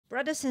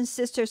Brothers and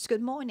sisters,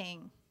 good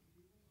morning.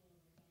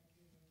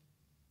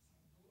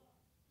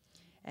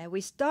 And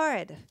we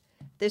start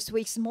this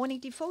week's morning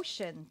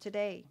devotion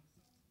today.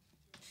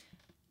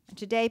 And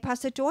today,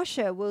 Pastor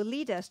Joshua will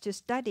lead us to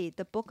study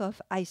the book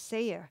of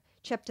Isaiah,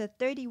 chapter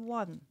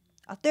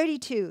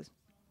 32.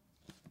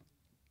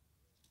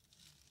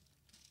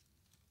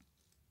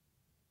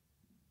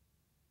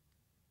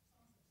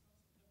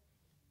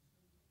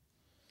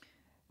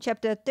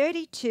 Chapter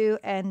 32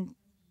 and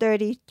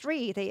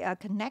 33, they are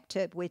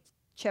connected with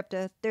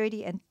chapter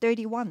 30 and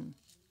 31.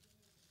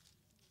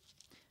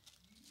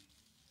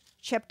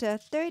 Chapter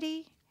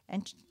 30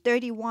 and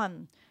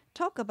 31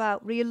 talk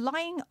about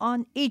relying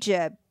on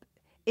Egypt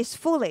is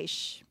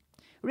foolish.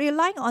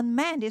 Relying on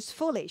man is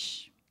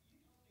foolish.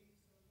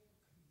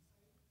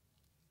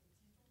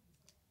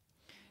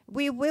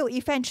 We will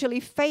eventually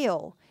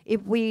fail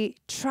if we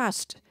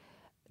trust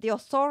the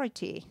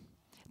authority,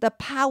 the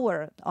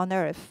power on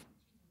earth.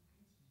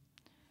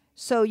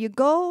 So you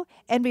go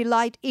and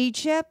rely on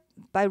Egypt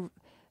by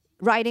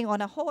riding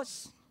on a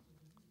horse.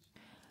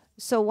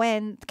 So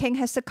when King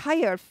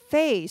Hezekiah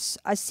faced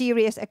a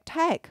serious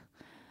attack,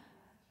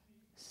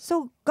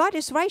 so God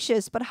is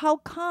righteous, but how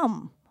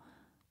come?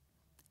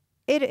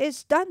 It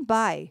is done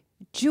by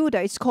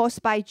Judah. It's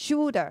caused by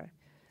Judah.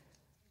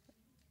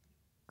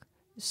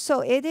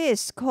 So it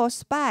is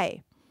caused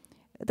by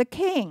the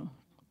king,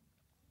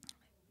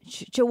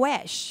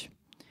 Joash.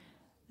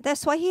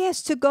 That's why he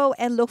has to go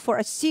and look for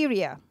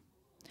Assyria.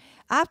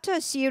 After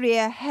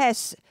Assyria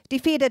has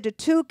defeated the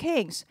two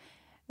kings,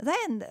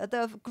 then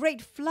the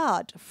great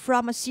flood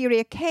from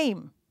Assyria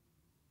came.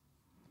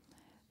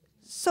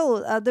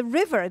 So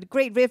the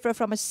great river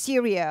from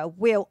Assyria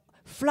will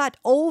flood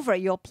over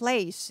your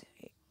place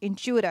in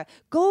Judah.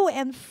 Go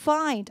and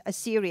find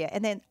Assyria,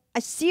 and then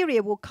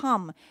Assyria will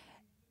come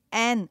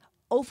and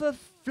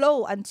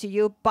overflow unto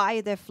you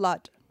by the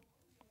flood.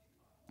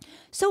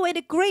 So when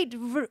the great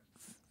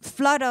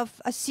flood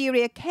of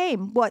Assyria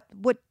came, what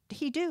would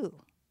he do?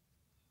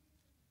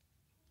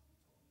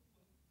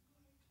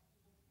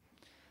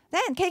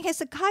 Then King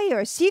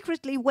Hezekiah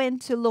secretly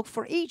went to look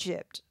for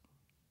Egypt.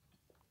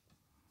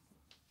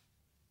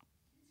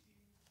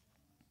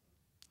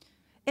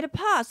 In the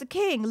past, the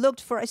king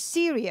looked for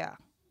Assyria.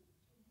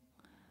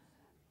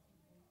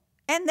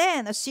 And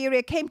then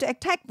Assyria came to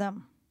attack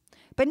them.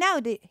 But now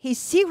he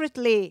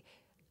secretly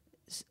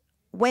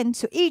went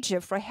to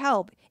Egypt for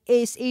help.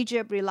 Is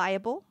Egypt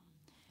reliable?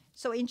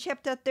 So in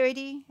chapter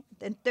 30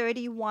 and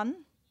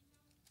 31,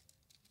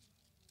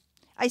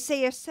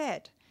 Isaiah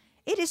said,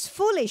 it is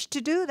foolish to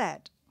do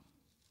that.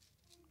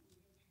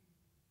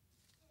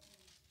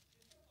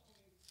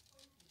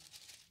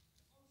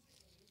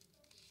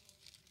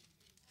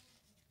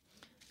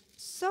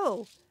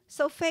 So,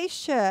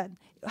 salvation,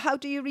 how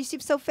do you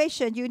receive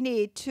salvation? You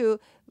need to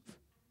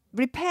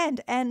repent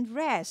and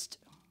rest.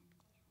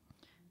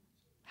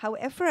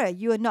 However,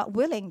 you are not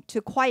willing to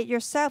quiet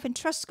yourself and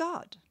trust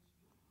God.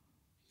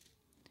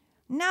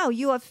 Now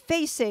you are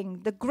facing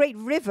the great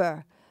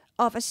river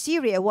of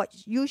Assyria.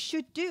 What you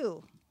should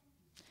do?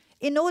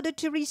 In order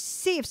to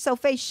receive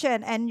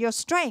salvation and your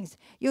strength,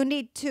 you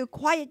need to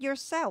quiet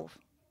yourself.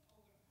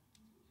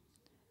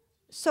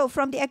 So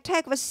from the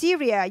attack of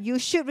Assyria, you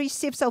should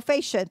receive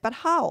salvation.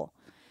 But how?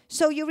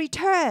 So you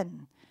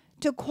return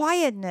to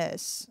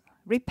quietness,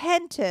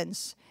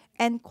 repentance,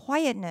 and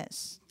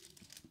quietness.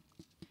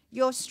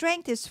 Your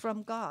strength is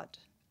from God.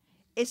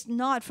 It's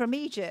not from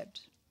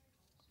Egypt.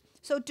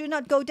 So do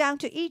not go down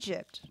to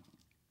Egypt.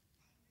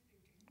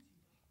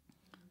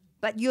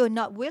 But you're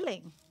not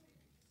willing.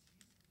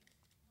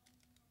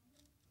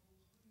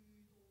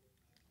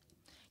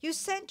 You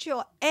sent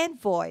your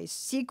envoys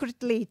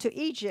secretly to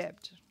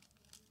Egypt,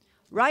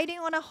 riding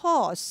on a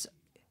horse.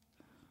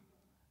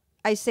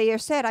 Isaiah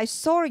said, I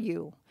saw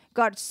you.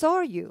 God saw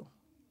you.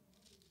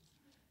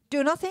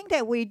 Do not think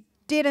that we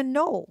didn't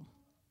know.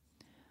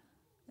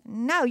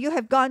 Now you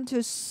have gone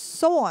to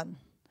Soan,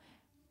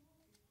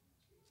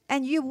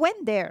 and you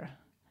went there.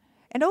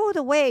 And all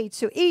the way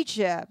to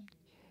Egypt,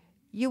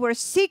 you were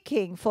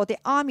seeking for the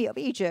army of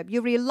Egypt.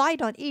 You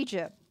relied on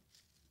Egypt.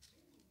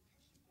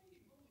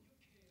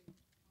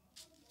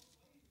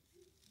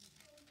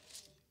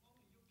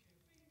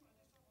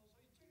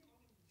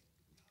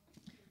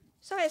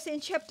 So as in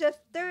chapter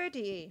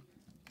 30,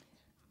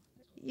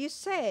 you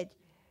said,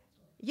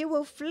 you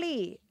will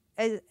flee.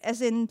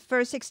 As in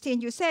verse 16,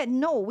 you said,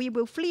 no, we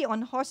will flee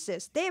on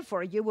horses.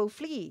 Therefore, you will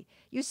flee.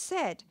 You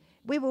said,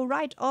 we will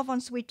ride off on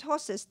swift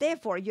horses.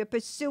 Therefore, your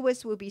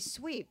pursuers will be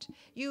swift.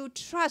 You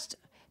trust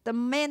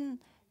the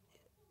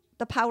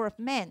power of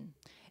men.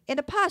 In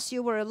the past,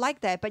 you were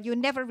like that, but you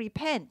never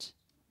repent.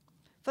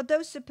 For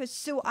those who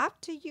pursue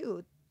after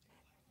you,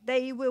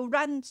 they will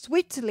run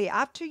swiftly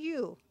after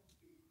you.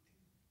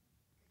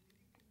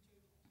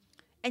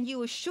 And you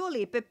will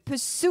surely be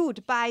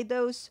pursued by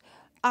those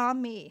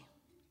army.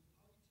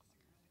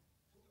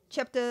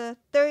 Chapter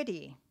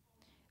 30,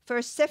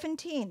 verse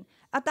 17.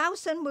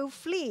 1,000 will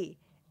flee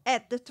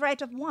At the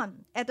threat of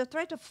one, at the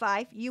threat of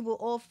five, you will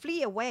all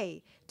flee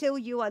away till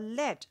you are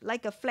left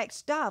like a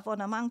flagstaff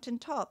on a mountain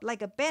top,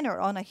 like a banner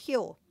on a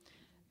hill.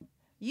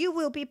 You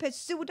will be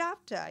pursued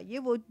after.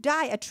 You will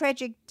die a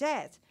tragic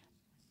death.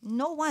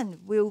 No one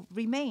will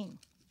remain.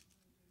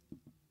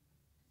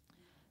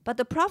 But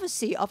the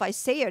prophecy of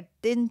Isaiah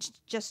didn't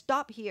just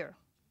stop here.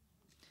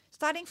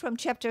 Starting from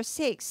chapter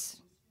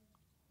 6,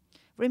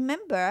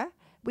 remember,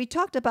 we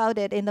talked about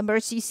it in the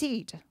mercy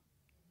seat.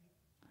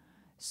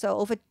 So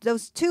over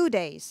those 2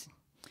 days,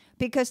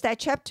 because that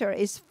chapter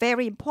is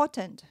very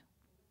important.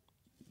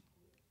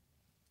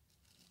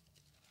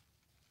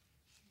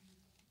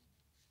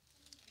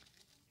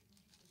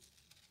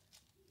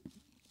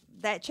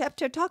 That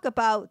chapter talk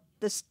about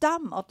the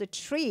stem of the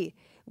tree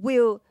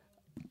will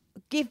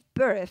give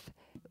birth,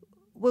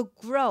 will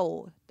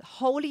grow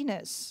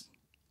holiness.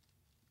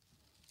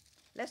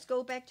 Let's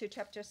go back to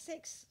chapter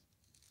 6.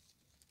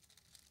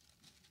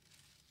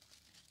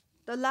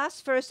 The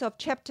last verse of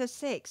chapter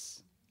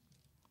 6,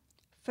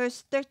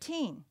 verse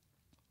 13.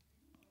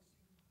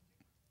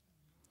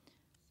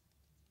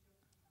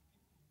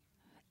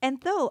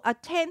 And though a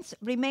tenth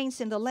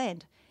remains in the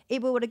land,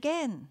 it will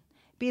again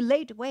be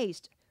laid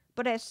waste.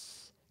 But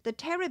as the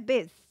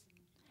terebinth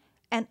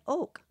and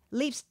oak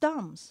leave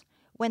stumps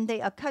when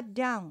they are cut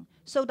down,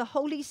 so the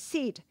holy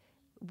seed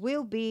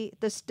will be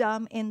the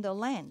stem in the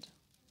land.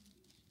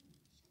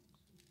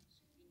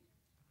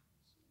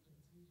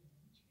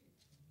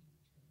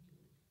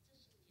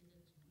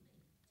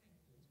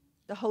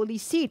 The holy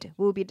seed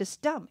will be the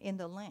stem in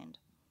the land.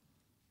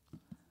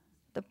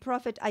 The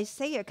prophet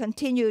Isaiah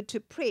continued to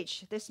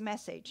preach this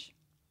message.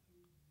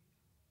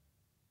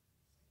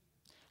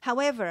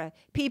 However,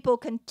 people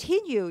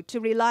continue to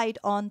rely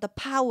on the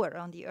power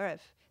on the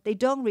earth. They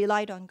don't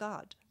rely on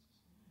God.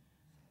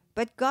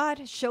 But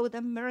God showed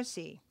them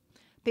mercy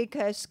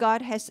because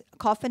God has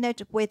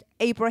covenanted with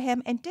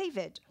Abraham and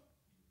David.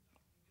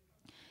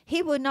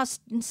 He will not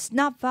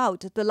snuff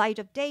out the light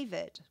of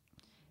David.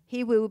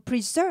 He will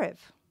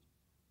preserve.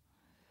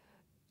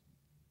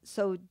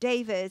 So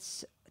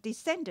David's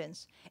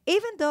descendants,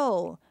 even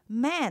though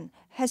man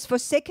has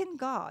forsaken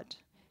God,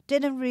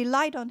 didn't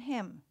rely on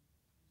him,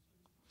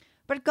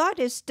 but God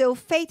is still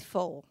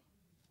faithful.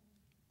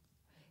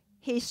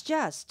 He's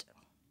just.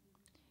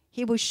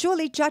 He will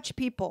surely judge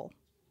people.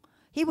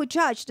 He will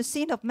judge the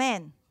sin of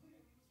man.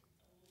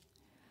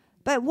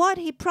 But what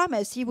he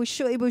promised, it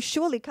will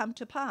surely come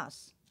to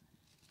pass.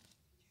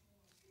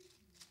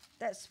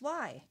 That's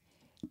why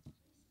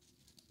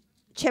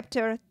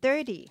chapter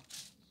 30,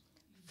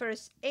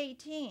 verse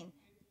 18.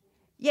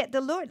 Yet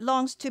the Lord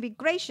longs to be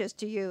gracious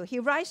to you. He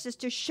rises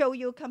to show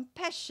you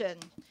compassion.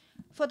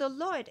 For the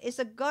Lord is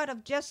a God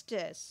of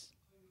justice.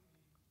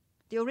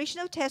 The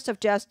original text of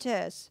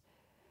justice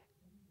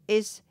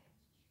is,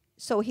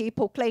 so he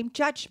proclaimed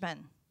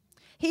judgment.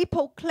 He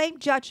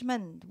proclaimed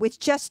judgment with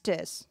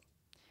justice.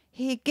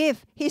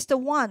 He's the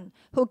one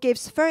who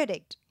gives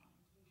verdict.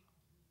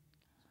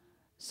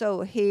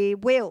 So he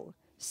will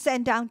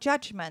send down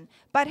judgment.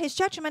 But his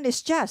judgment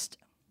is just.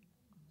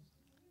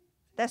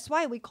 That's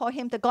why we call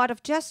him the God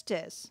of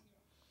justice.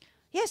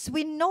 Yes,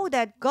 we know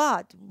that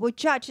God will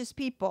judge his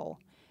people.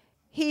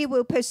 He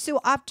will pursue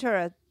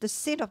after the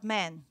sin of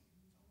man.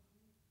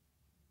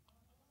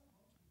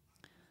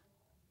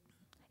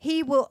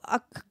 He will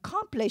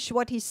accomplish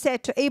what he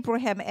said to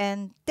Abraham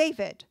and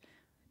David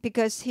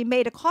because he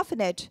made a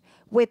covenant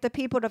with the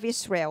people of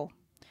Israel.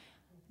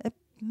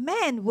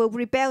 Man will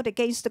rebel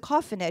against the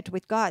covenant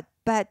with God,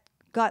 but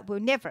God will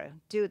never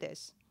do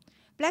this.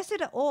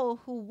 Blessed are all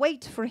who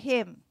wait for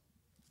him.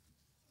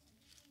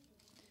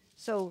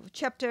 So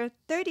chapter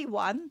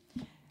 31,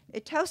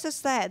 it tells us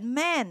that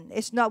man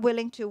is not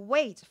willing to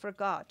wait for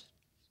God.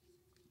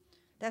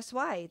 That's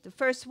why the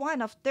first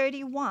one of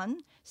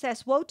 31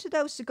 says, woe to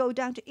those who go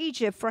down to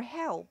Egypt for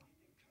help.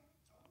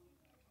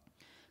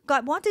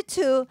 God wanted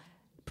to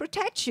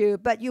protect you,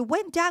 but you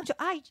went down to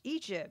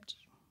Egypt.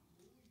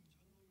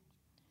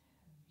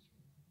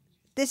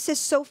 This is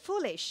so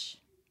foolish.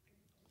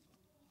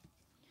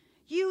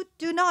 You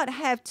do not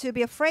have to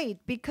be afraid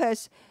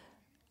because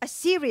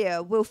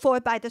Assyria will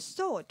fall by the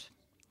sword.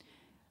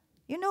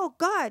 You know,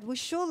 God will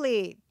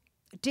surely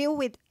deal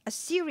with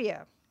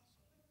Assyria.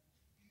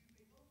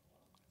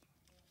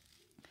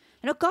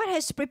 You know, God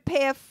has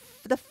prepared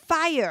the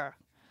fire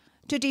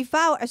to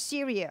devour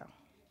Assyria.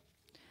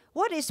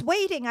 What is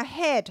waiting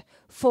ahead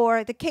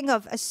for the king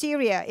of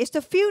Assyria is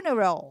the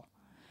funeral.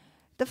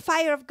 The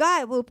fire of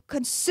God will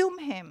consume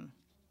him.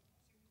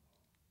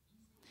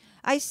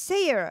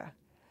 Isaiah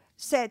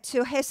said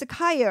to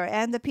Hezekiah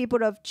and the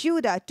people of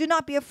Judah, do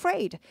not be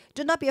afraid.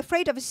 Do not be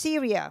afraid of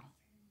Assyria.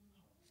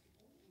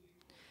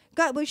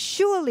 God will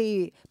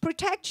surely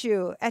protect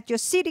you at your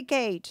city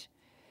gate.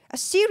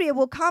 Assyria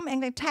will come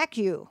and attack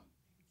you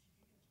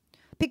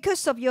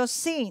because of your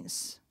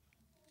sins.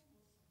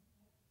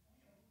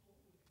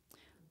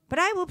 But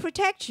I will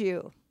protect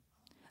you.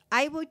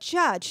 I will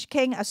judge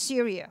King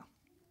Assyria.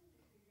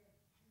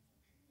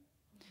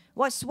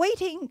 What's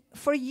waiting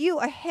for you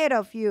ahead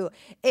of you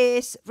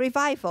is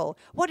revival.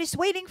 What is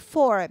waiting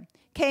for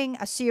King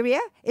Assyria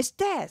is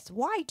dead.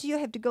 Why do you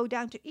have to go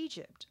down to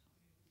Egypt?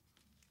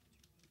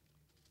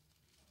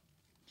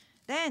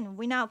 Then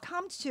we now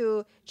come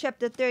to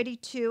chapter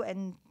 32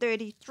 and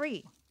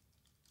 33.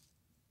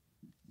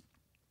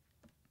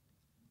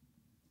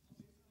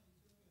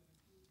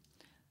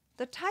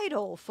 The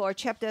title for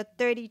chapter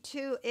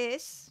 32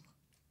 is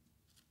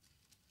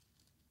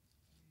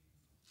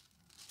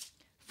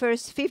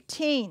verse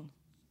 15.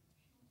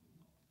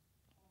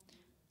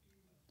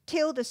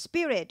 Till the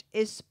Spirit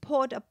is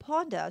poured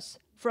upon us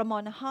from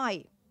on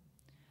high,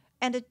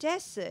 and the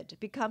desert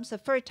becomes a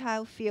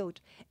fertile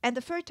field, and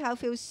the fertile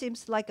field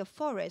seems like a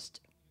forest.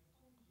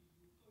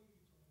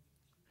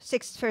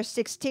 Verse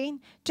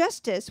 16,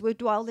 justice will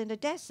dwell in the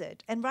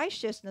desert, and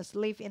righteousness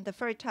live in the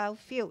fertile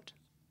field.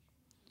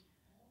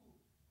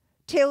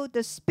 Till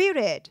the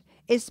Spirit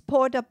is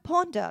poured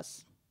upon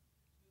us.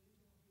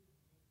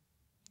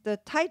 The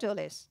title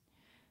is,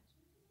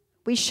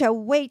 We Shall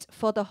Wait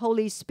for the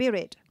Holy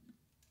Spirit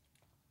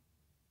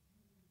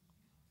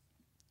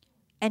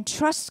and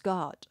Trust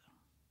God.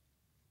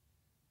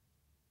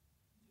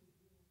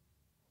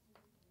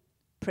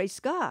 Praise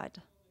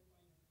God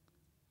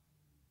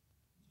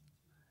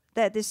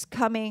that this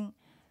coming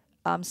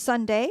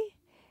Sunday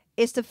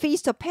is the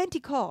Feast of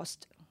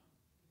Pentecost.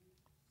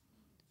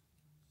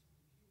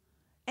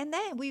 And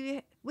then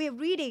we're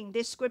reading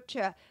this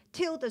scripture,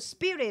 till the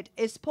Spirit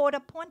is poured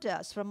upon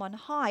us from on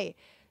high.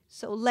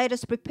 So let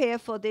us prepare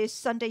for this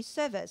Sunday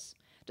service.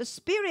 The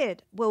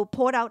Spirit will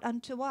pour out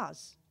unto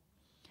us.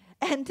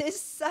 And this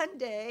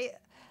Sunday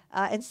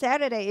and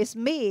Saturday is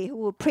me who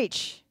will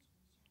preach.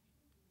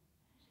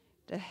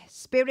 The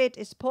Spirit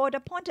is poured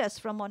upon us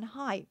from on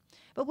high.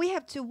 But we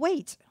have to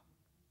wait.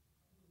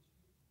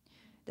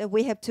 That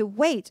we have to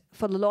wait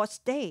for the Lord's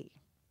day.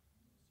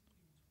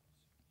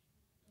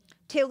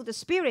 Till the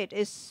Spirit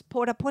is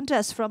poured upon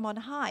us from on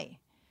high.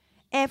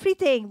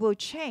 Everything will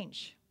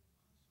change.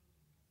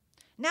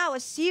 Now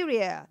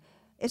Assyria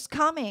is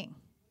coming.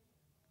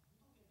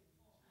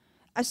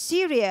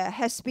 Assyria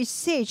has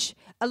besieged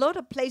a lot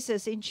of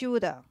places in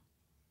Judah.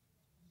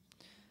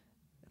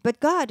 But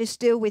God is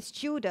still with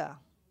Judah.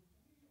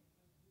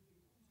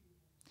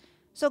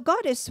 So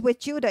God is with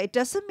Judah. It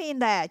doesn't mean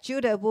that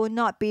Judah will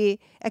not be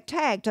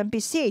attacked and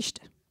besieged,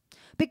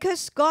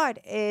 because God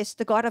is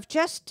the God of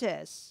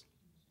justice.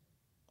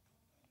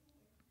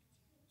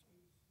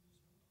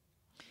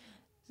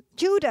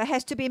 Judah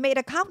has to be made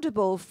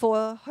accountable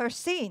for her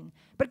sin,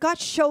 but God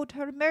showed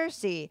her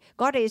mercy.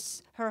 God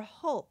is her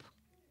hope.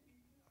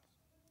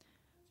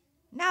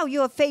 Now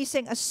you are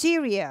facing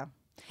Assyria.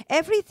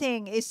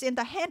 Everything is in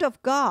the hand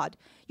of God.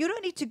 You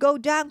don't need to go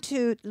down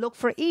to look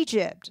for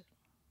Egypt.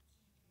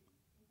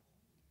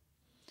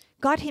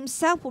 God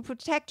Himself will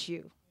protect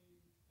you.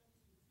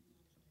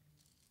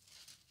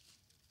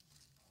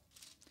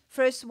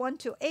 Verse 1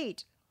 to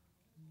 8.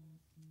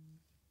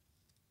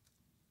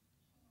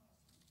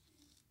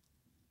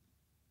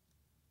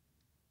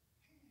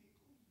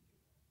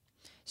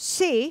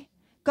 See,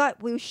 God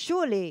will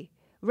surely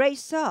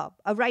raise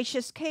up a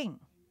righteous king.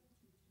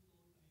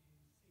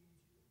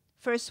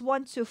 Verse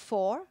 1 to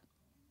 4.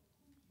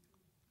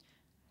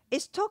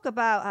 It's talk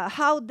about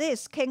how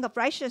this king of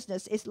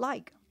righteousness is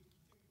like.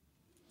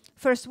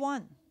 Verse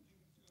 1.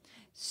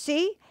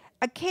 See,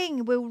 a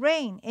king will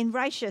reign in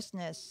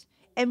righteousness,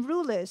 and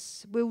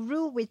rulers will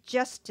rule with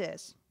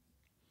justice.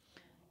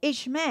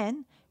 Each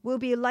man will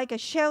be like a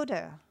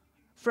shelter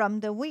from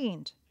the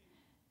wind,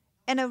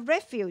 and a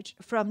refuge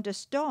from the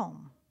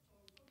storm,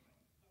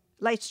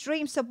 like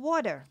streams of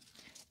water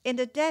in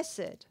the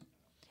desert,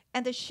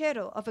 and the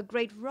shadow of a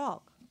great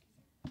rock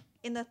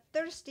in a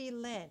thirsty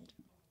land.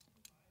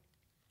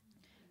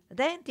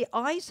 Then the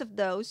eyes of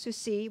those who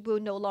see will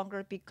no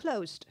longer be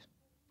closed,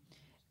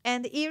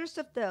 and the ears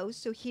of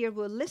those who hear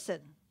will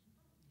listen.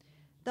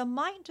 The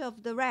mind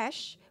of the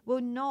rash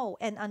will know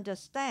and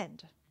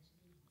understand,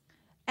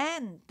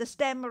 and the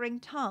stammering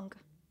tongue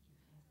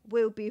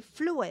will be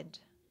fluent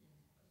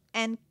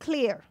and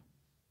clear.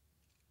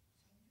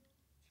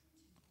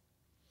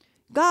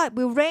 God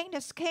will reign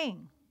as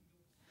king.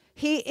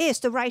 He is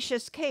the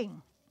righteous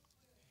king.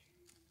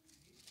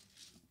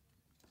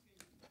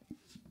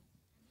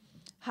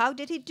 How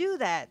did He do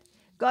that?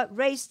 God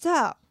raised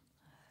up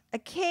a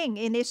king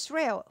in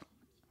Israel.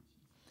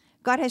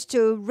 God has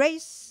to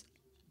raise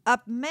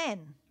up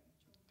men.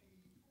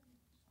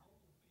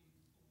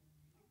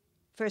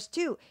 Verse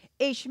 2,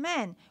 each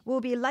man will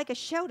be like a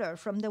shelter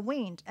from the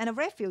wind and a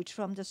refuge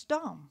from the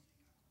storm.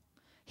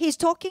 He's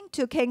talking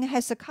to King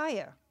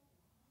Hezekiah.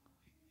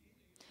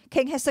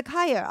 King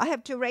Hezekiah, I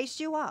have to raise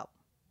you up.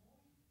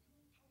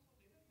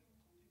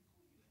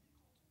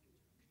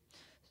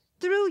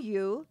 Through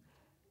you,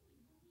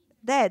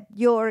 that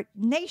your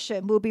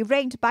nation will be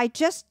reigned by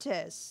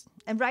justice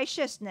and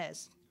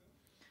righteousness.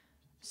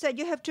 So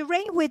you have to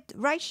reign with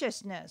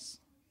righteousness.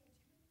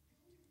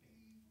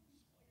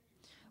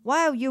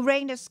 While you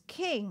reign as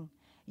king,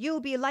 you'll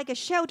be like a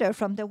shelter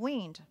from the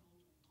wind.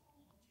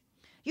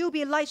 You'll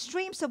be like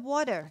streams of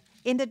water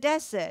in the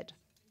desert,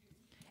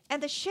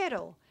 and the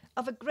shadow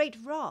of a great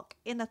rock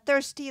in a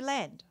thirsty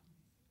land.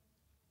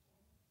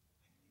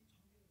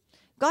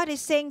 God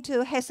is saying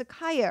to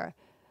Hezekiah,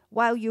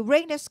 while you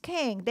reign as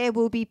king, there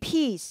will be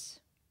peace.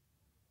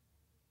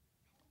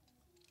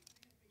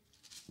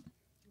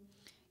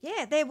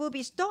 Yeah, there will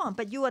be storm,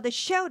 but you are the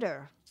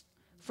shelter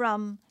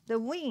from the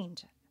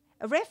wind,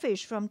 a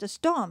refuge from the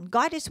storm.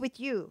 God is with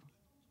you.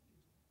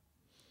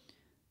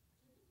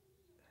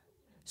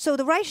 So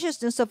the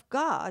righteousness of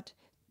God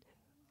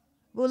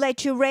will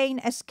let you reign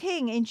as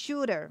king in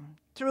Judah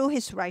through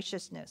his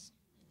righteousness.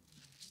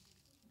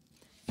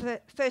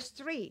 Verse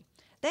 3.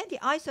 Then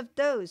the eyes of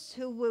those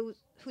who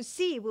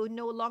see will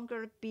no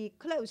longer be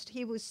closed.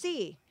 He will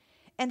see.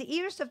 And the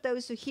ears of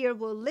those who hear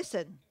will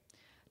listen.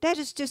 That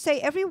is to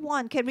say,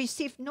 everyone can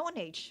receive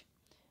knowledge.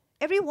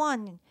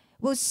 Everyone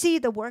will see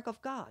the work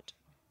of God.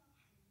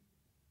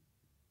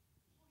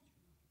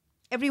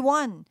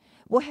 Everyone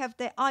will have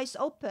their eyes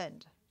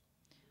opened.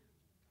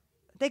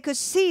 They could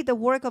see the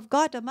work of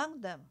God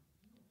among them.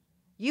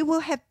 You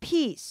will have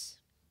peace.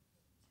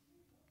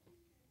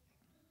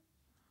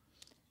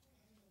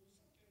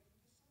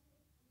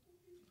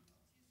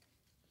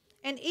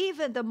 And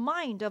even the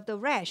mind of the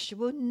rash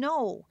will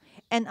know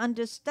and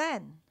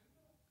understand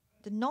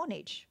the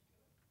knowledge.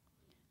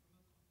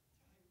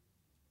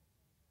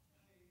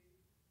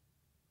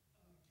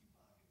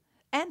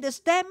 And the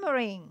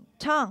stammering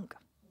tongue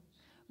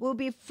will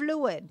be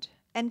fluent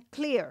and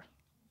clear.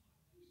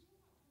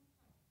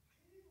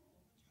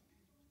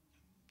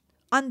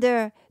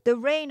 Under the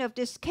reign of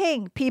this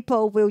king,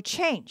 people will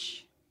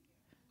change.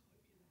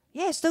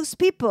 Yes, those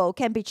people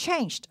can be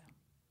changed.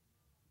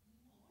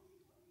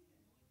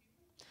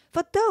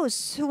 For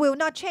those who will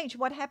not change,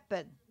 what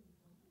happened?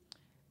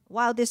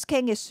 While this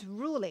king is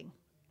ruling,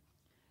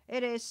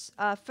 it is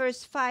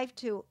verse 5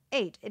 to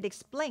 8. It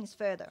explains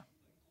further.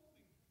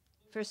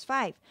 Verse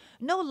 5.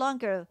 No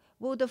longer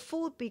will the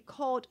fool be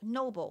called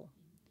noble,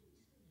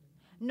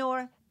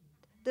 nor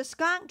the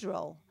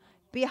scoundrel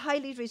be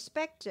highly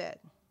respected.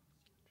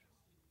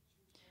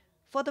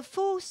 For the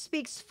fool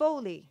speaks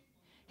folly.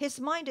 His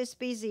mind is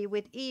busy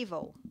with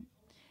evil.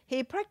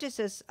 He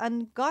practices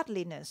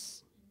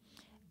ungodliness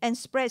and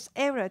spreads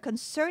error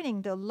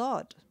concerning the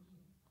Lord.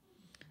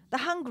 The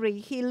hungry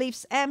he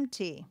leaves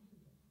empty,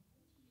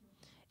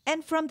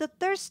 and from the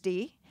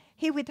thirsty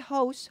he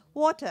withholds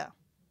water.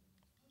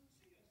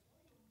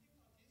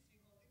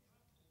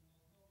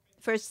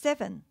 Verse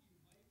 7.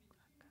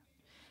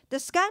 The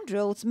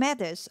scoundrel's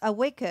methods are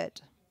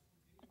wicked.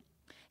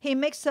 He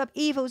makes up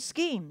evil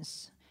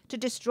schemes to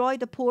destroy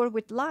the poor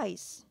with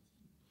lies,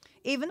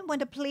 even when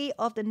the plea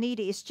of the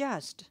needy is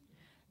just.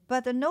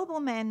 But the noble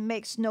man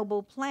makes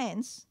noble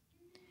plans,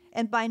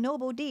 and by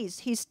noble deeds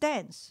he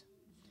stands.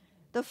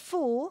 The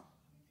fool,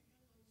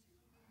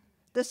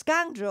 the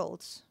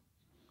scoundrels,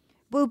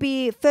 will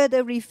be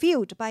further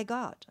revealed by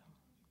God.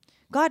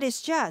 God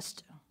is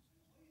just.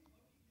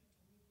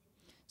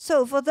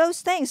 So for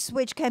those things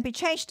which can be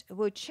changed,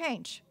 will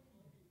change.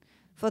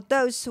 For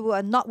those who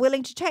are not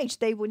willing to change,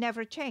 they will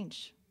never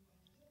change.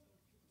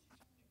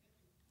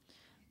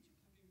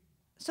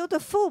 So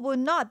the fool will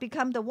not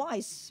become the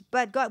wise,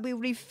 but God will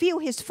reveal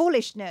his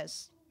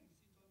foolishness.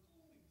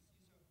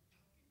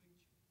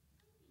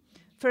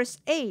 Verse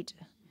 8.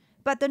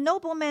 But the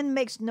nobleman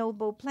makes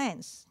noble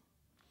plans,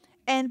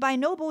 and by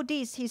noble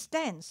deeds he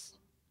stands.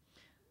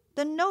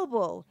 The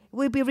noble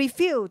will be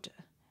revealed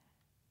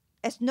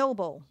as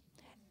noble,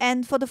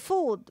 and for the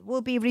fool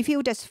will be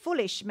revealed as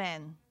foolish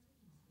men.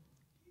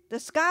 The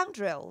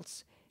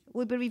scoundrels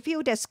will be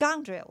revealed as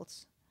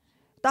scoundrels.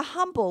 The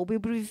humble will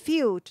be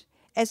revealed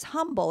as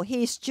humble.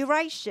 He is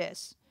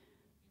righteous.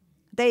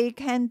 They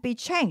can be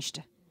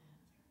changed.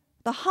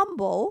 The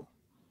humble,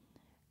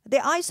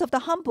 the eyes of the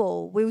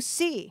humble will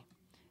see.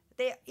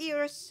 Their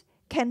ears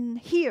can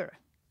hear.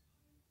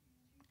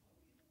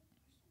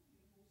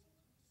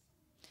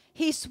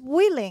 He's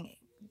willing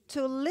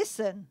to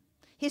listen.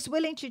 He's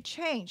willing to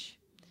change.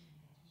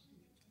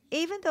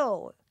 Even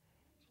though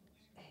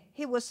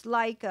he was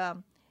like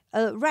a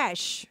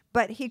rash,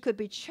 but he could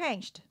be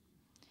changed.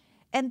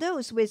 And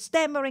those with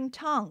stammering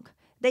tongue,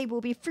 they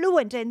will be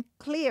fluent and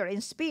clear in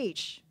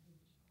speech.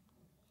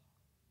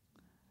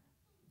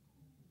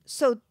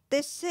 So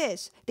this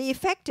is the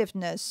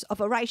effectiveness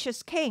of a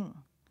righteous king.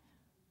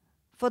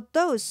 For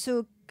those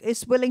who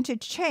is willing to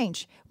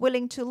change,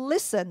 willing to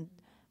listen,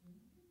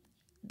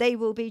 they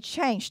will be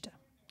changed.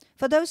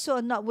 For those who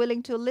are not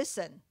willing to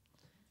listen,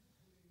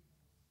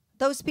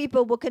 those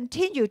people will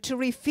continue to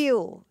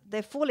reveal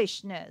their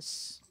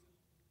foolishness.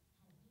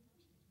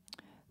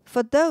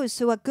 For those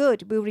who are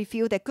good will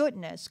reveal their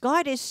goodness.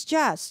 God is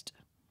just.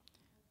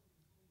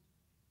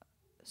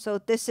 So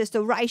this is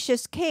the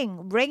righteous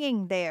king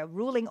reigning there,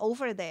 ruling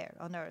over there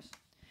on earth.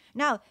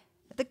 Now,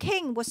 the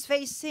king was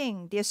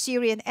facing the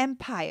Assyrian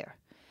Empire.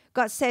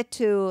 God said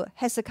to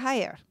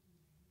Hezekiah,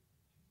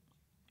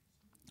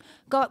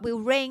 God will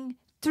reign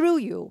through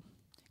you.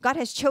 God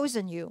has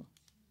chosen you.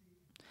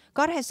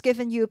 God has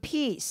given you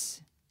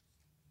peace.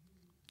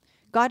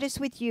 God is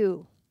with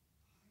you.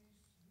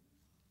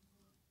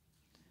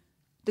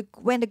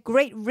 When the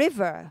great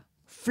river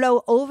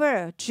flowed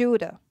over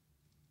Judah,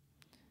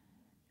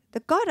 The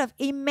God of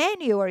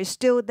Emmanuel is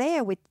still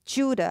there with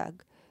Judah.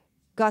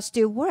 God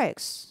still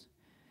works.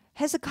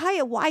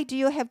 Hezekiah, why do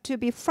you have to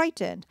be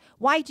frightened?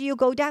 Why do you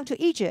go down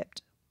to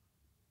Egypt?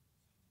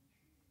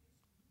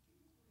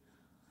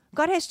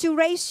 God has to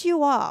raise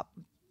you up,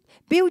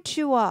 build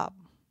you up,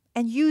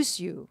 and use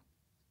you.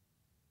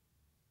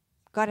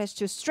 God has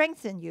to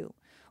strengthen you.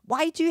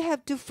 Why do you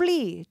have to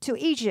flee to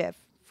Egypt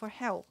for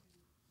help?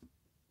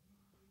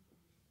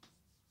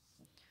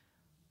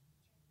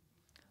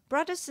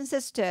 Brothers and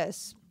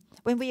sisters,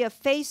 when we are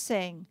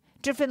facing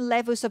different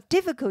levels of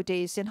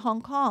difficulties in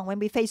Hong Kong, when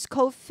we face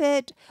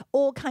COVID,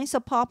 all kinds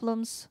of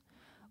problems,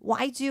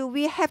 why do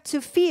we have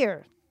to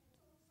fear?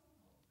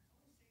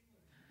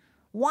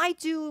 Why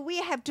do we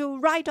have to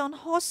ride on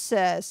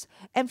horses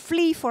and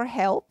flee for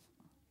help?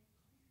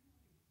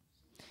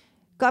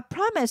 God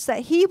promised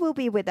that He will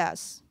be with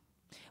us.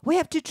 We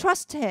have to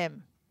trust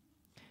Him.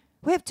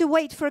 We have to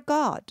wait for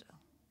God.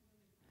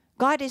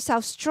 God is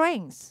our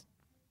strength.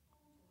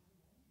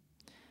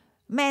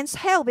 Man's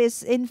help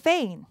is in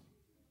vain.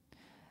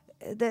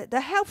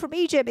 The help from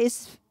Egypt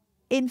is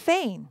in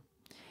vain.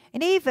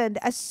 And even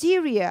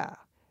Assyria,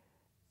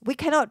 we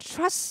cannot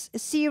trust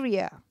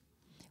Assyria.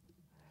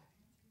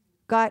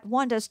 God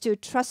wants us to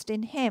trust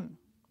in Him.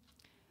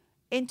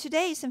 In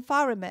today's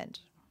environment,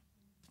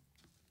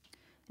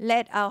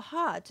 let our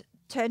heart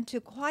turn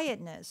to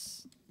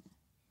quietness.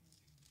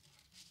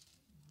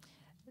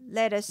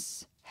 Let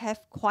us have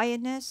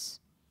quietness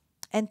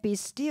and be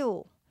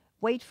still.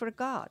 Wait for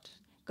God.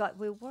 God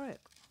will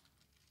work.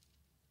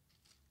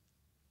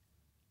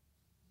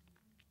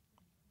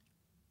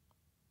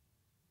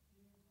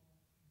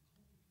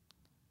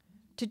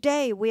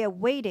 Today, we are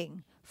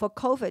waiting for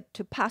COVID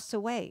to pass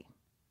away.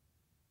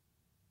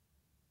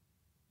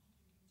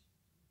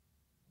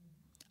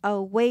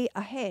 Our way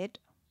ahead,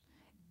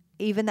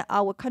 even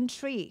our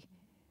country,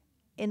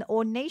 in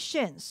all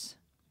nations,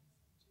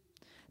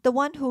 the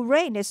one who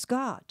reigns is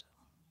God.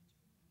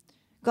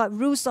 God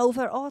rules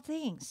over all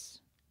things.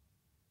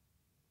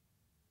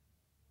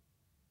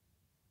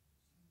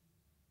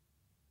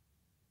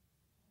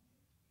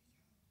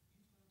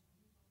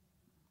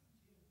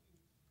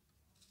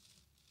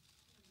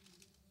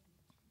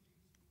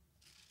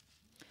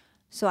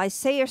 So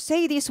Isaiah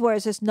say these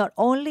words is not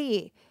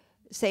only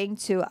saying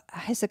to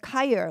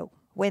Hezekiah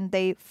when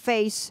they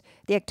face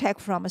the attack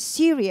from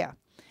Assyria,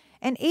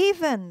 and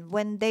even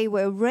when they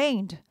were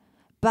reigned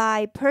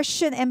by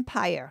Persian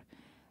Empire,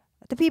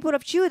 the people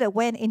of Judah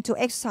went into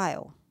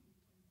exile.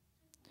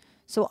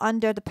 So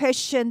under the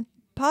Persian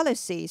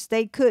policies,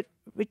 they could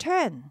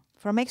return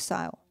from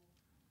exile.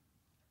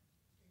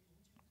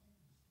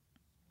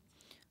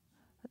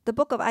 The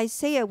book of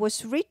Isaiah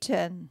was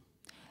written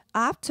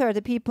after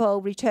the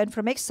people returned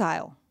from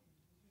exile.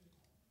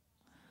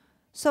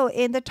 So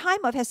in the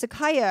time of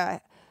Hezekiah,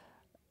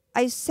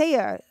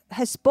 Isaiah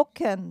has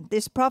spoken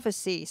these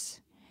prophecies.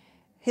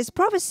 His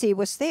prophecy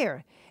was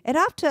there. And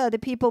after the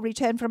people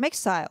returned from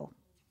exile,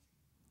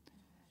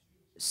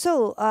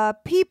 so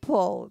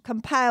people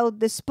compiled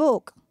this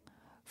book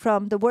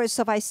from the words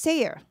of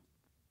Isaiah.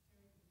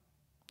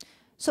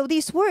 So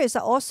these words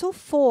are also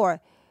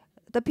for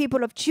the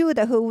people of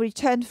Judah who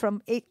returned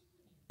from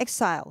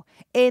exile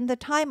in the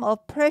time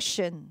of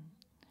Persian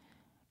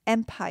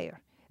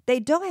Empire. They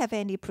don't have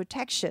any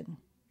protection.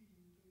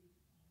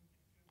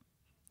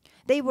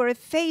 They were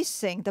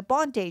facing the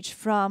bondage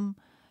from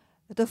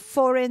the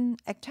foreign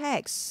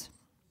attacks.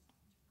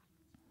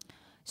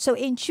 So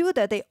in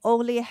Judah, they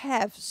only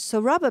have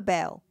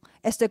Zerubbabel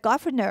as the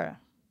governor.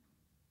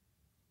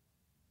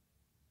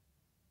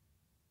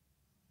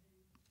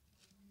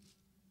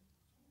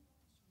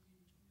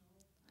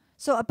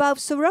 So above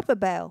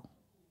Zerubbabel,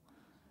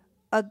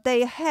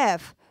 they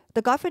have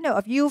the governor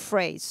of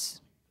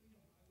Euphrates.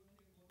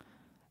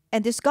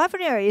 And this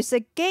governor is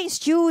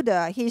against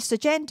Judah. He's a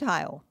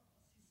Gentile.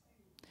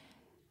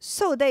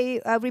 So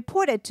they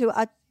reported to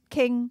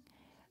King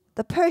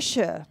the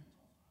Persia,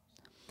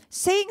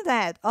 saying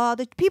that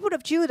the people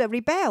of Judah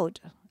rebelled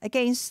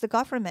against the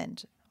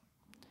government.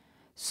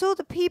 So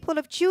the people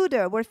of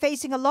Judah were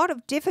facing a lot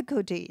of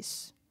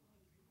difficulties.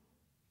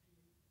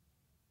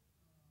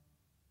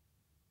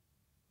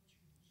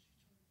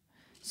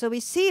 So we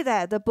see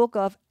that the book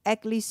of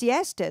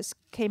Ecclesiastes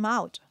came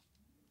out.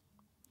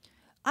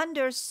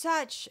 Under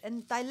such a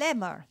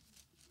dilemma,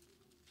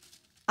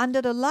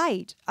 under the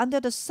light, under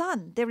the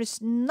sun, there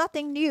is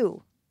nothing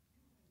new.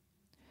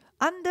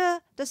 Under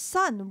the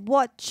sun,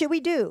 what should we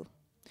do?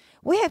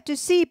 We have to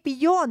see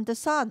beyond the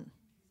sun.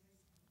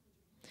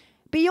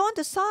 Beyond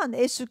the sun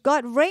is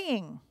God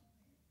reigning.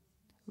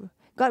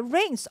 God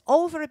reigns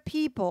over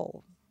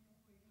people.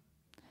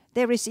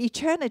 There is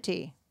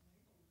eternity.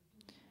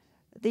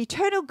 The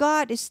eternal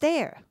God is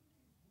there.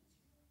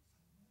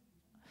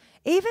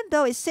 Even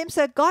though it seems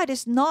that God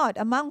is not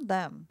among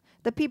them,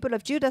 the people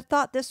of Judah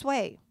thought this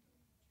way.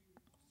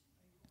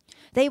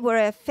 They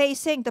were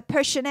facing the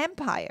Persian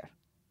Empire.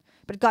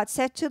 But God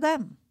said to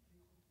them,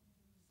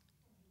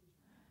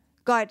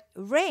 God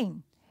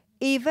reigned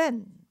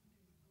even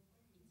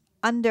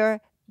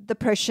under the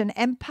Persian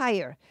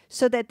Empire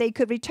so that they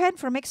could return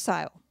from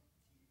exile.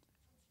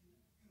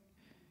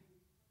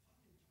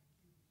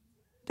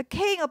 The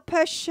king of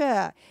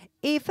Persia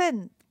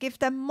even give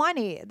them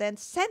money, then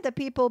send the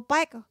people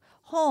back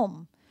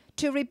home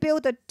to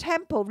rebuild the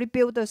temple,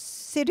 rebuild the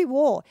city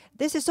wall.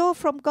 This is all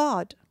from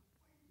God.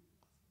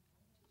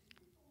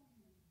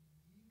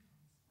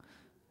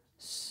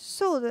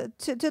 So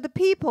to the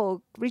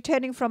people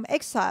returning from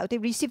exile, they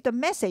received the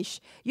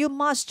message, you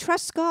must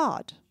trust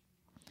God.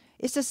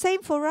 It's the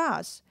same for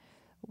us.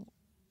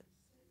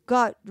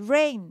 God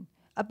reigned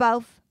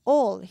above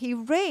all. He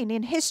reigned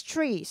in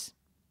histories.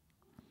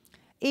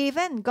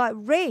 Even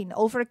God reigned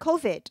over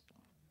COVID.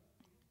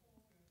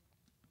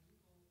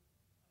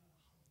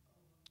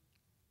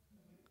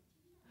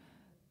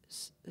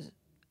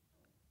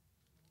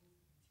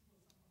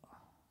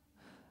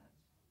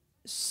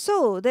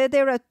 So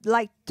there are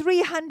like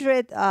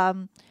 300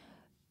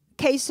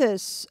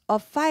 cases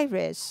of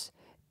virus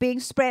being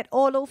spread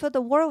all over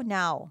the world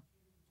now.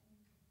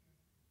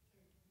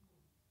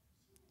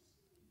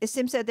 It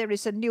seems that there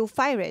is a new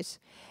virus.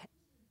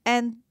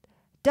 And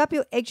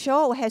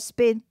WHO has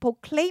been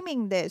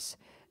proclaiming this.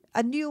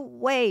 A new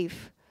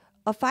wave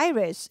of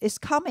virus is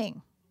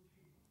coming.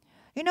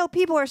 You know,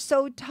 people are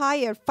so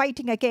tired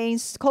fighting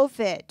against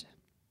COVID.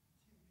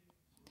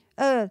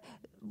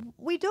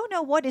 We don't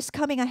know what is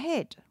coming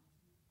ahead.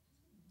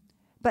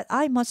 But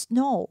I must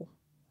know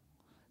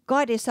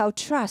God is our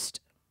trust.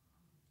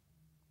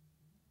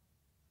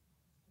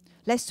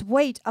 Let's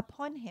wait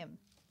upon Him.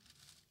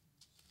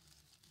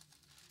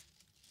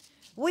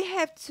 We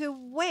have to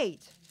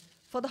wait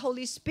for the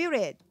Holy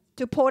Spirit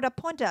to pour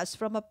upon us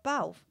from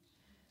above.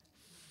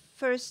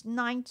 Verse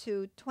 9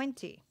 to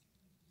 20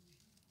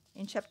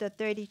 in chapter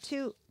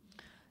 32.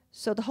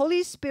 So the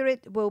Holy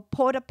Spirit will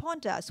pour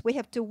upon us. We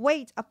have to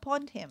wait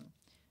upon Him.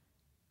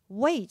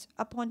 Wait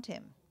upon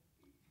Him.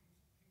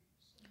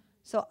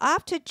 So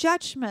after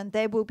judgment,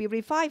 there will be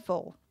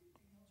revival.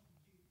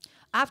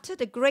 After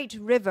the great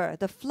river,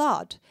 the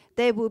flood,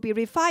 there will be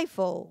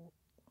revival.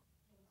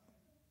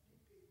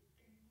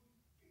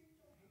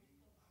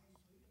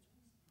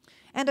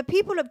 And the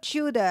people of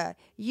Judah,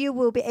 you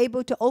will be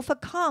able to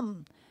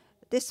overcome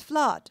this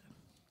flood.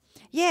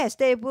 Yes,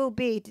 there will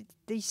be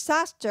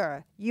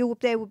disaster.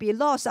 There will be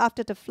loss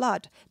after the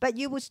flood. But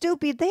you will still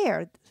be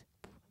there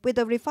with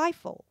the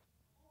revival.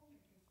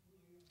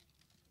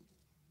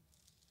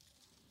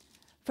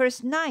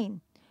 Verse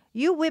 9,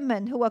 you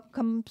women who are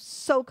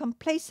so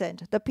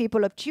complacent, the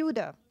people of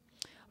Judah,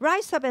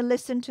 rise up and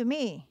listen to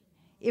me.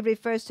 It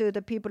refers to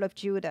the people of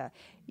Judah.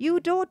 You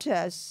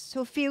daughters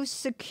who feel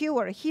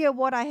secure, hear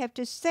what I have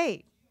to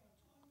say.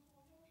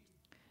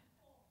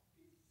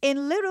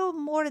 In little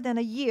more than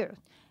a year,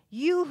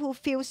 you who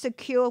feel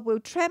secure will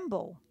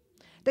tremble.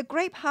 The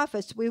grape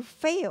harvest will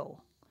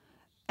fail,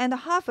 and the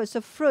harvest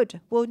of fruit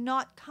will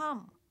not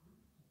come.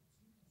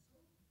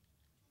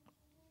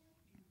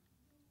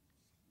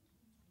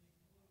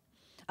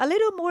 A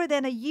little more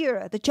than a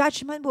year, the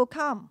judgment will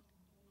come.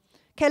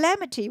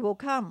 Calamity will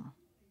come.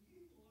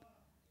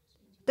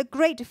 The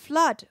great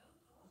flood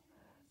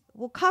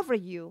will cover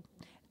you.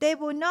 There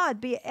will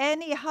not be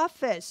any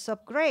harvest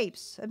of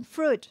grapes and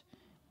fruit.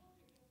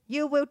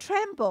 You will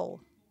tremble.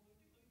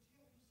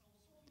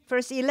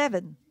 Verse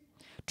 11.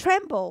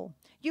 Tremble,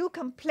 you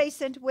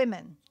complacent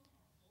women.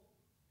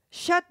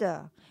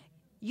 Shudder,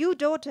 you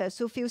daughters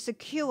who feel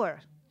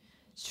secure.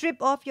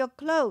 Strip off your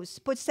clothes,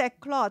 put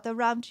sackcloth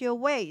around your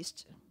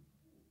waist.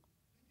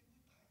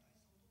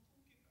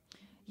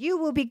 You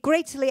will be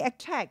greatly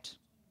attacked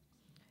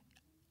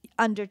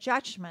under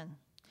judgment.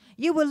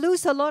 You will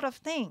lose a lot of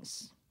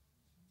things.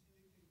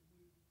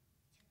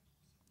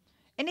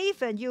 And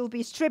even you will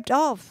be stripped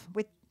off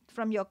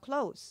from your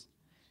clothes.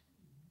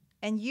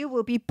 And you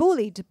will be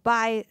bullied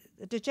by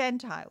the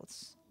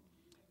Gentiles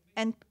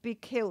and be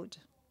killed.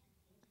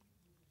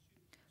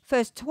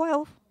 Verse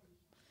 12.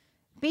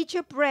 Beat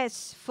your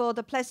breasts for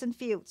the pleasant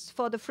fields,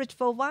 for the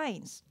fruitful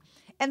vines,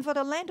 and for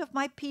the land of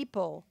my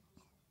people.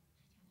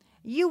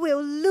 You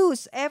will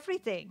lose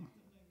everything.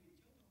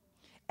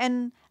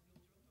 And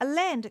a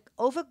land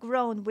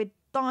overgrown with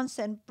thorns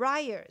and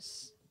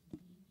briars.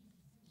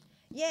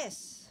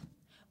 Yes,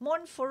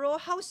 mourn for all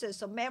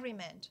houses of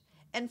merriment,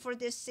 and for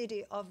this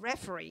city of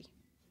revelry.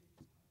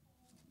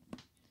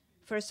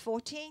 Verse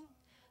 14,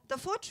 the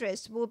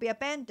fortress will be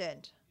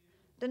abandoned,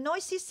 the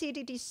noisy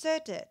city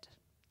deserted.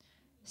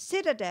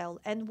 Citadel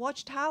and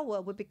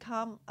watchtower will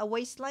become a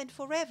wasteland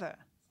forever.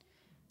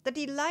 The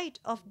delight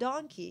of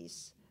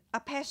donkeys, a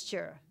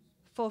pasture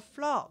for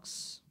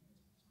flocks.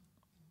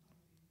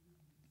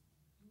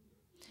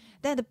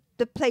 Then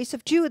the place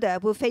of Judah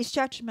will face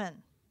judgment.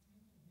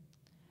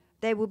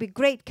 There will be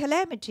great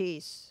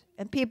calamities,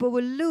 and people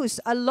will lose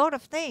a lot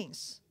of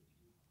things.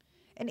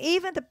 And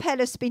even the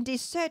palace being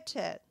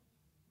deserted.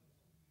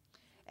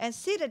 And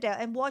citadel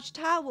and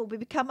watchtower will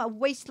become a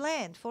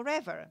wasteland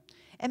forever.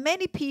 And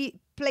many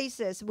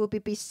places will be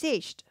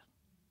besieged.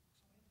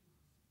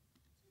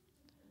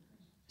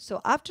 So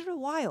after a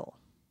while,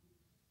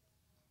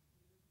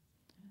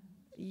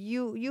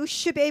 you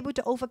should be able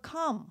to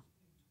overcome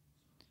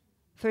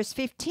Verse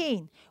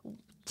 15,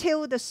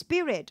 till the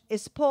Spirit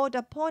is poured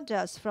upon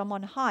us from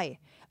on high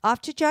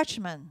after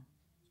judgment.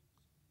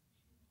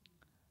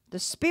 The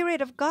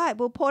Spirit of God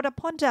will pour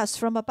upon us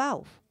from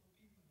above.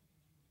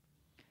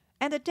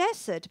 And the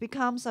desert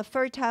becomes a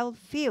fertile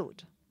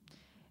field.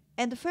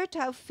 And the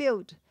fertile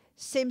field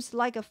seems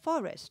like a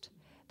forest.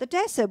 The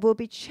desert will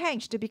be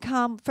changed to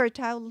become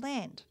fertile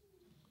land.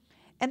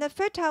 And the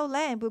fertile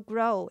land will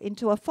grow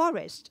into a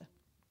forest.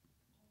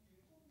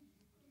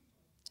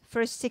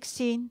 Verse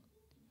 16,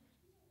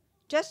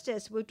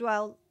 justice will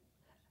dwell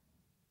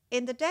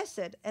in the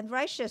desert, and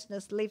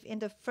righteousness live in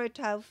the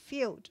fertile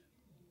field.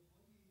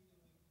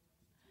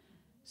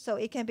 So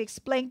it can be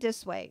explained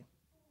this way.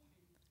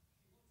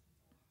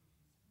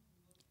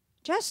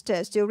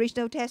 Justice, the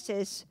original text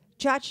is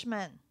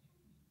judgment.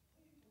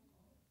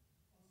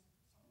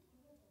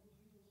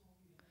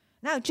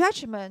 Now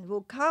judgment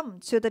will come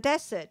to the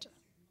desert.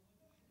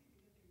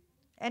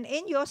 And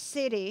in your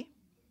city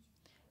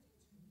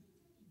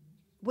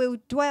will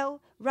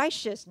dwell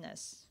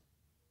righteousness.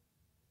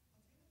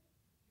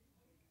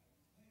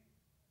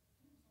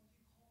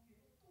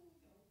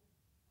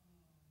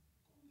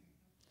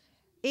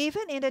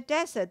 Even in the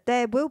desert,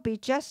 there will be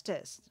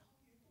justice.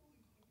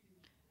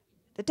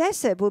 The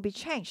desert will be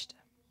changed.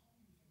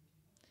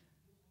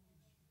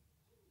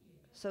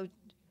 So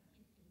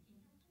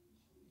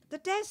the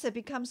desert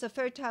becomes a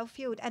fertile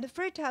field, and the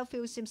fertile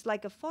field seems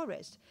like a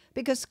forest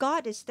because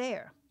God is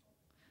there.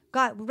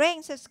 God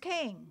reigns as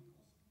king.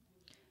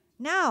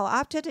 Now,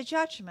 after the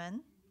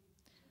judgment,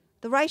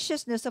 the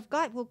righteousness of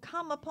God will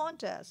come upon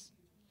us.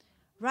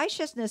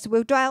 Righteousness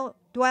will dwell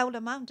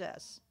among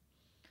us.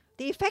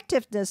 The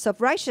effectiveness of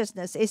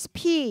righteousness is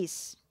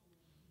peace.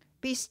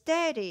 Be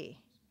steady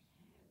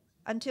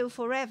until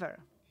forever.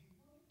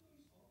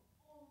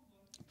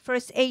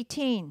 Verse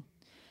 18,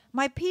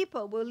 my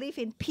people will live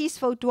in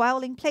peaceful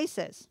dwelling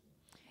places,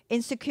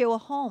 in secure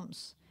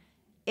homes,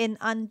 in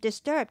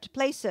undisturbed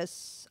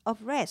places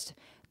of rest.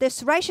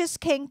 This righteous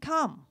king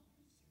come.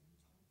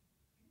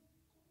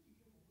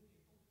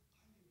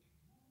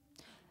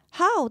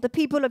 How the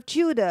people of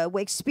Judah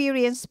will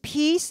experience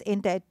peace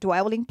in their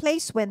dwelling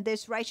place when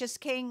this righteous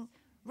king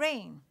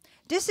reign.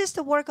 This is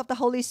the work of the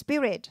Holy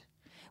Spirit.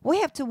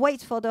 We have to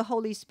wait for the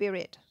Holy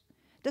Spirit.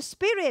 The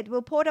Spirit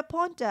will pour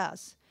upon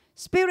us.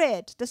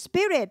 The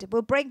Spirit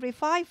will bring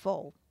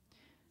revival.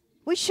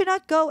 We should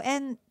not go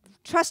and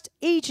trust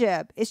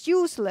Egypt. It's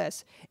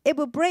useless. It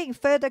will bring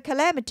further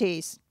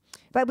calamities.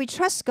 But we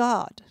trust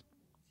God.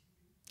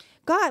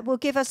 God will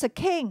give us a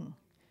king.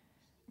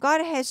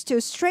 God has to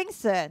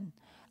strengthen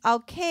our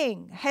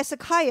king,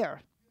 Hezekiah.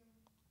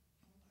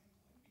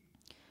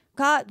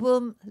 God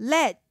will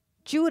let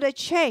Judah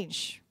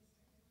change.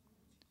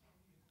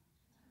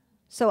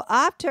 So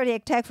after the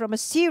attack from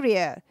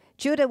Assyria,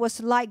 Judah was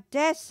like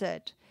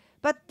desert.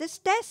 But this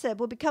desert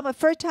will become a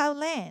fertile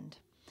land.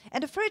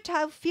 And the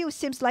fertile field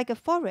seems like a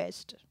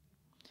forest.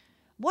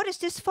 What is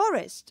this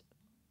forest?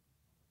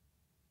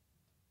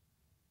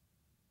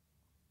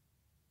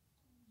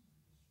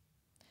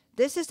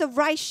 This is the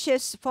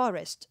righteous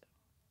forest.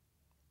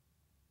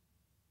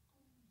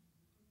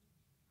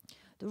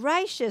 The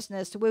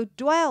righteousness will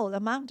dwell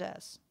among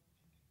us.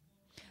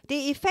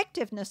 The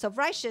effectiveness of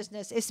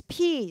righteousness is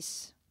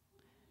peace,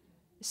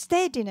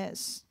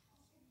 steadiness.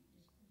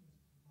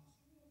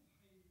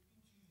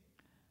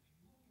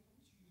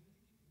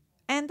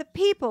 And the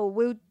people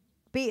will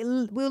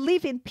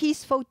live in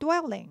peaceful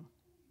dwelling.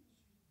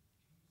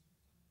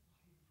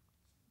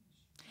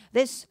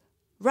 This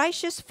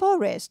righteous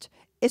forest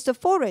is the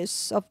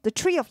forest of the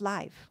tree of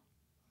life.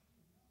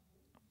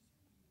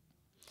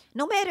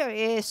 No matter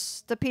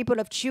it's the people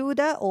of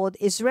Judah or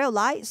the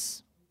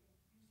Israelites,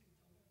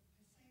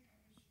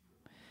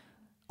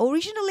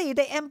 originally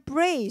they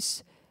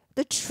embrace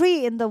the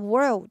tree in the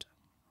world.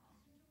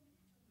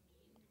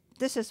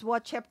 This is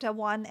what chapter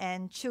 1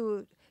 and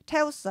 2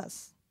 tells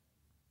us.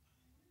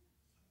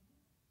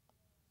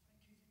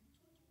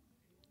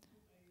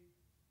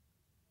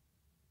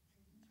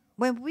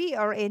 When we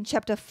are in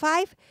chapter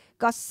 5,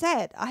 God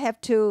said, I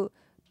have to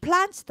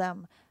plant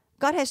them.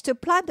 God has to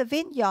plant the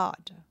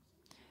vineyard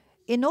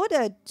in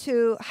order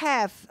to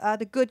have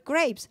the good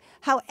grapes.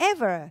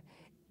 However,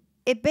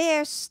 it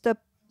bears the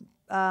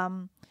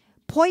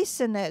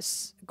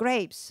poisonous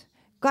grapes.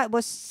 God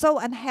was so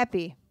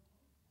unhappy.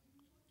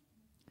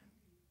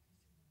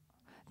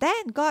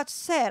 Then God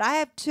said, I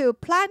have to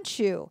plant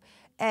you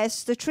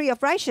as the tree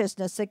of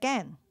righteousness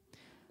again.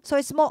 So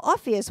it's more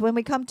obvious when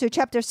we come to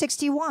chapter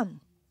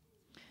 61.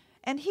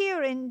 And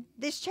here in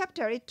this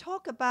chapter, it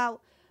talks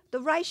about the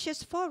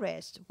righteous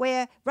forest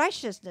where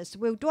righteousness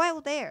will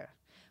dwell there.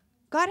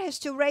 God has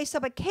to raise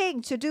up a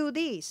king to do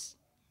this.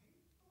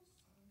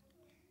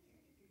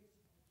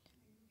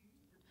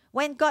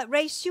 When God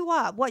raised you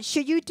up, what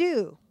should you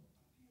do?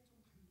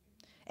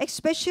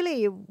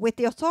 Especially with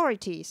the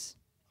authorities.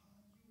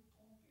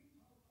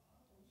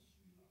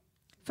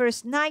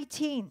 Verse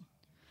 19,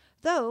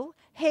 though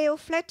hail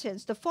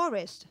flattens the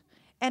forest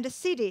and the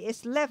city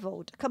is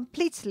leveled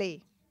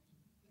completely,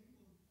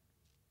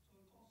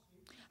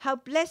 how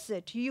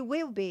blessed you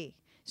will be.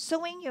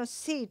 sowing your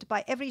seed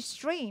by every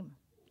stream,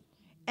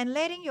 and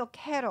letting your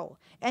cattle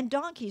and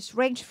donkeys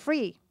range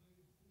free.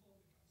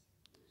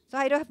 So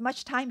I don't have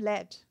much time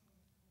left.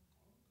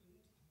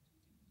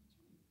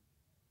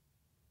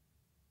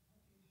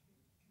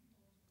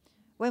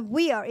 When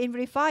we are in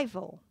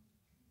revival,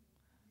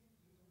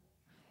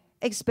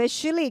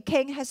 especially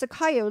King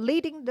Hezekiah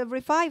leading the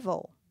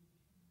revival,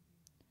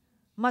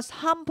 must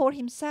humble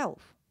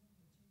himself,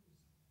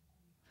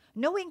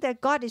 knowing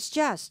that God is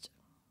just.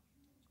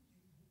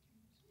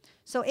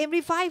 So in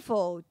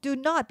revival, do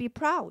not be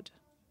proud.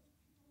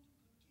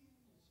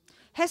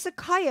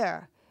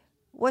 Hezekiah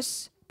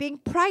was being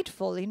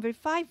prideful in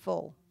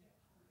revival.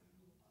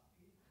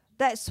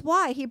 That's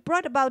why he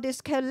brought about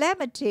these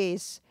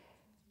calamities,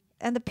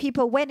 and the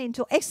people went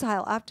into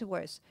exile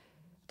afterwards.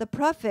 The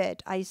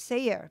prophet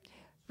Isaiah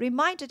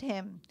reminded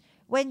him,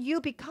 when you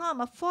become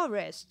a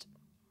forest,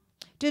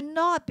 do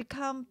not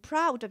become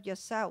proud of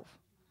yourself.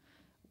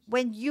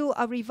 When you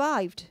are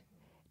revived,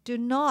 do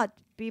not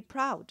be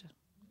proud.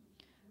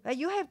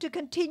 You have to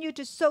continue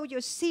to sow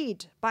your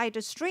seed by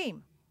the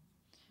stream.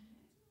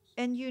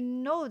 And you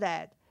know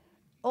that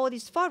all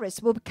these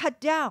forests will be cut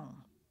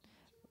down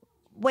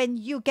when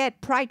you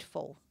get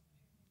prideful.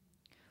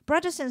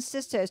 Brothers and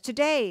sisters,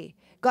 today,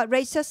 God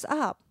raised us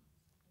up.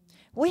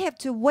 We have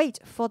to wait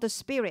for the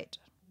Spirit.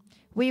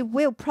 We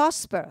will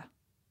prosper.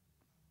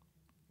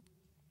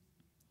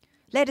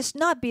 Let us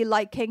not be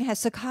like King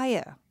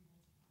Hezekiah,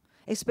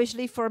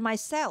 especially for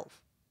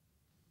myself.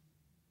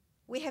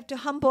 We have to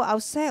humble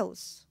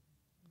ourselves.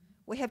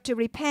 We have to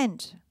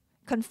repent,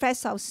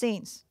 confess our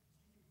sins.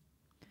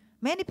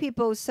 Many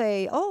people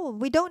say, oh,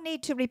 we don't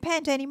need to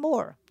repent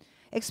anymore.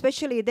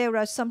 Especially there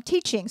are some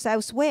teachings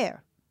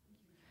elsewhere.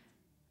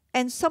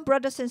 And some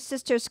brothers and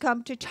sisters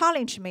come to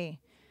challenge me.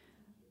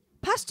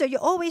 Pastor, you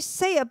always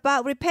say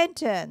about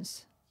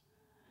repentance.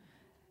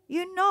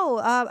 You know,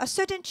 a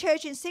certain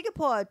church in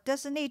Singapore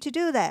doesn't need to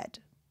do that.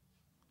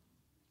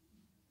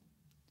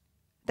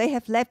 They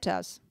have left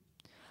us.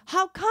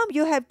 How come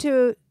you have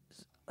to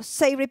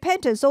say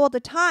repentance all the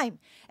time?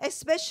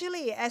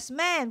 Especially as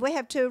men, we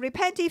have to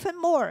repent even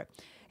more.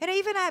 And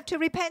even I have to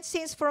repent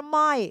sins from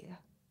my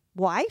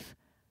wife.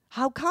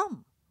 How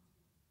come?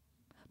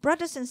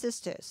 Brothers and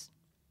sisters,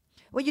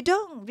 when you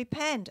don't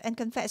repent and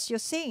confess your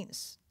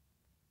sins,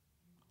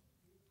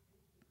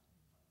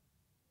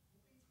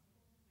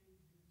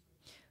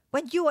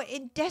 when you are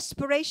in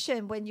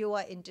desperation, when you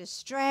are in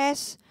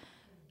distress,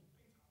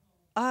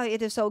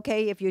 it is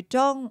okay if you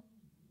don't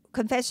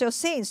confess your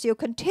sins. You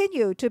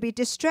continue to be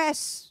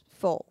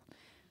distressful.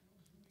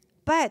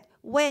 But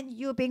when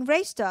you're being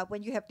raised up,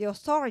 when you have the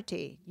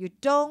authority, you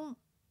don't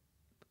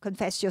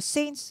confess your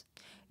sins,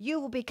 you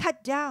will be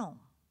cut down.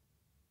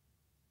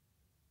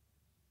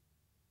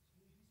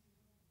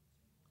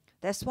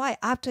 That's why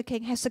after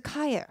King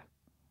Hezekiah,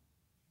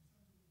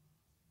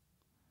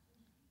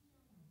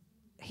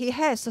 he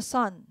has a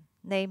son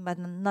named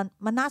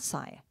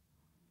Manasseh.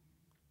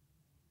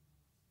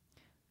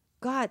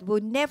 God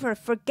will never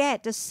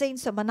forget the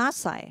sins of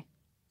Manasseh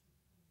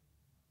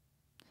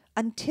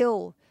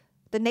until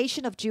the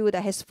nation of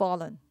Judah has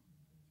fallen.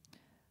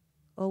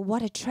 Oh,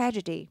 what a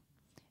tragedy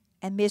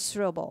and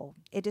miserable.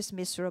 It is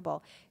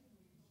miserable.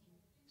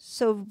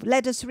 So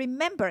let us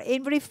remember,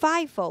 in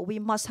revival, we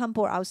must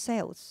humble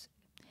ourselves.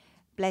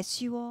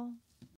 Bless you all.